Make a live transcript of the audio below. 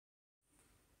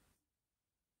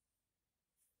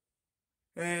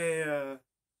Hey,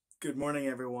 good morning,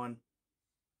 everyone.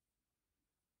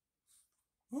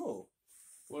 Oh,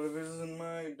 what if it isn't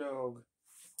my dog?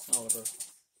 Oliver.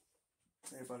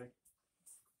 Hey, buddy.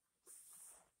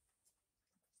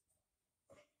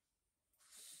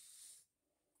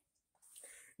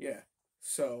 Yeah,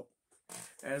 so,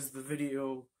 as the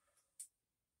video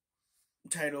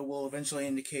title will eventually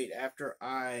indicate after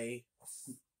I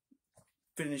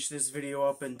finish this video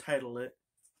up and title it,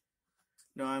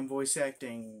 no, I'm voice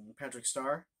acting Patrick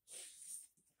Star.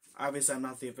 Obviously, I'm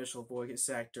not the official voice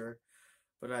actor,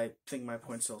 but I think my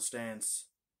point still stands.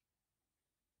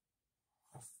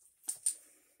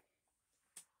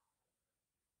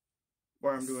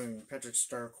 Where I'm doing Patrick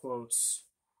Star quotes,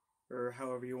 or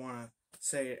however you want to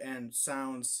say it, and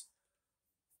sounds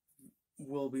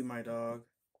will be my dog.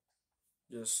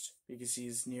 Just because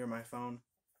he's near my phone.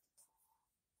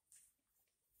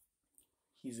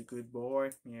 He's a good boy.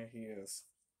 Yeah, he is.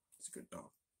 He's a good dog.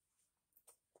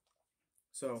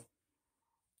 So,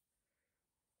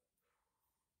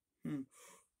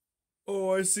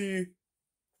 oh, I see.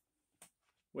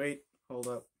 Wait, hold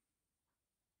up.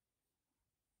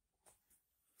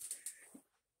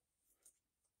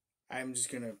 I'm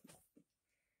just gonna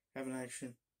have an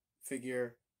action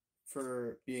figure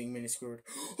for being Mini Squidward.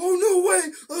 Oh, no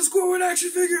way! A Squidward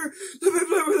action figure! Let me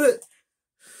play with it!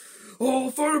 Oh,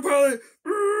 fighter pilot!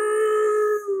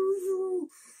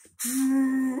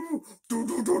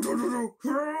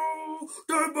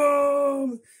 Time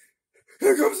bomb!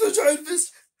 Here comes the giant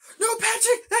fist! No,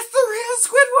 Patrick, that's the real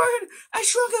Squidward! I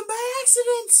shrunk him by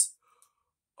accident!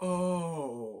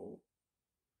 Oh.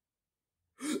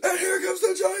 And here comes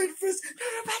the giant fist!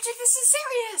 No, Patrick, this is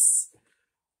serious!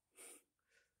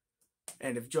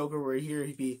 And if Joker were here,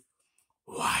 he'd be,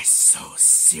 why so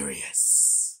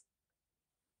serious?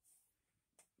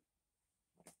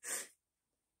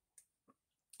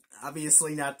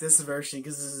 Obviously not this version,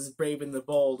 because this is Brave and the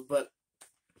Bold, but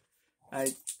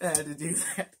I had to do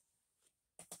that.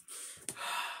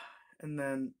 And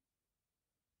then,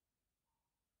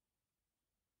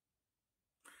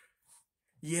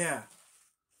 yeah.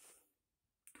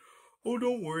 Oh,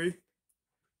 don't worry.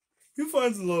 He'll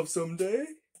find some love someday.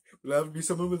 It'll have to be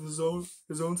someone with his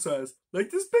own size, like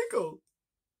this pickle.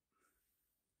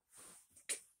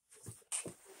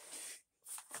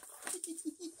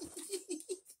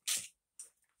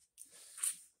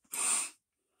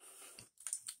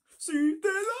 See, they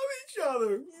love each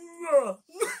other.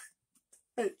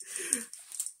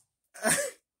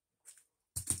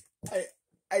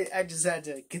 I just had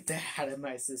to get that out of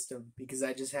my system because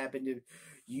I just happened to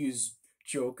use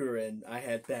Joker and I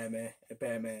had a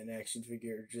Batman action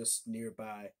figure just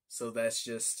nearby. So that's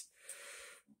just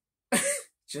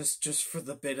just for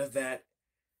the bit of that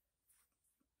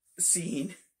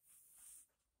scene.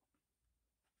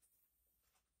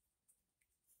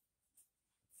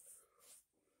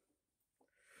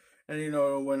 And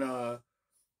when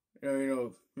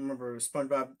remember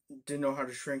SpongeBob didn't know how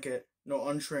to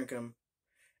unshrink him,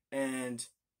 and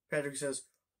Patrick says,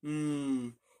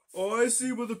 oh, I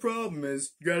see what the problem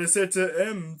is. You gotta set to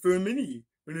M for Mini,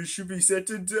 and it should be set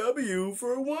to W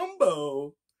for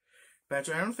Wumbo.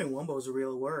 Patrick, I don't think Wumbo is a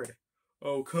real word.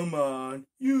 Oh, come on.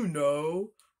 You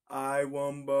know. I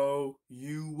Wumbo,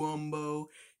 you Wumbo,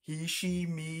 he, she,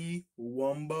 me,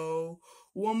 Wumbo.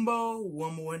 Wumbo,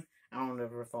 Wumboin. I don't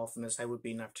ever fall from this. That would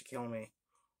be enough to kill me.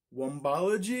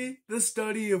 Wumbology? The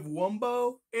study of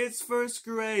Wumbo? It's first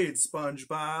grade,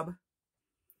 SpongeBob.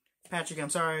 Patrick, I'm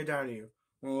sorry I doubted you.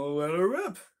 Well, let her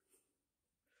rip.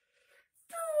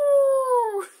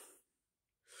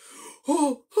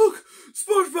 Oh, look!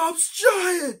 SpongeBob's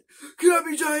giant! Can I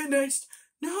be giant next?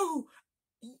 No!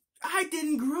 I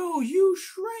didn't grow. You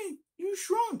shrink. You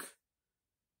shrunk.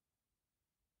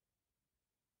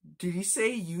 Did he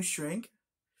say you shrink?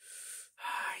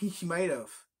 He might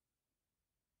have.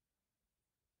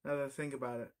 Now that I think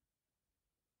about it.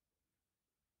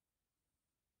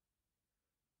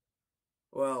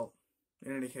 Well,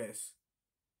 in any case.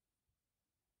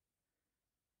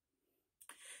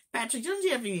 Patrick, don't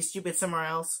you have to be stupid somewhere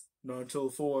else? Not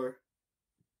until 4.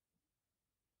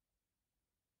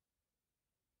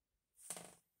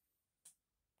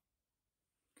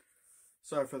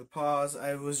 Sorry for the pause.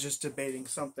 I was just debating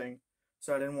something,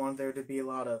 so I didn't want there to be a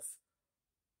lot of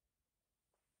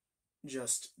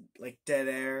just like dead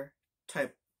air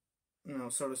type,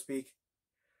 so to speak.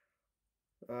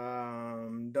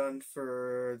 Done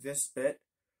for this bit.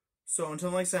 So until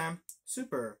next time,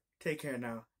 super. Take care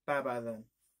now. Bye bye then.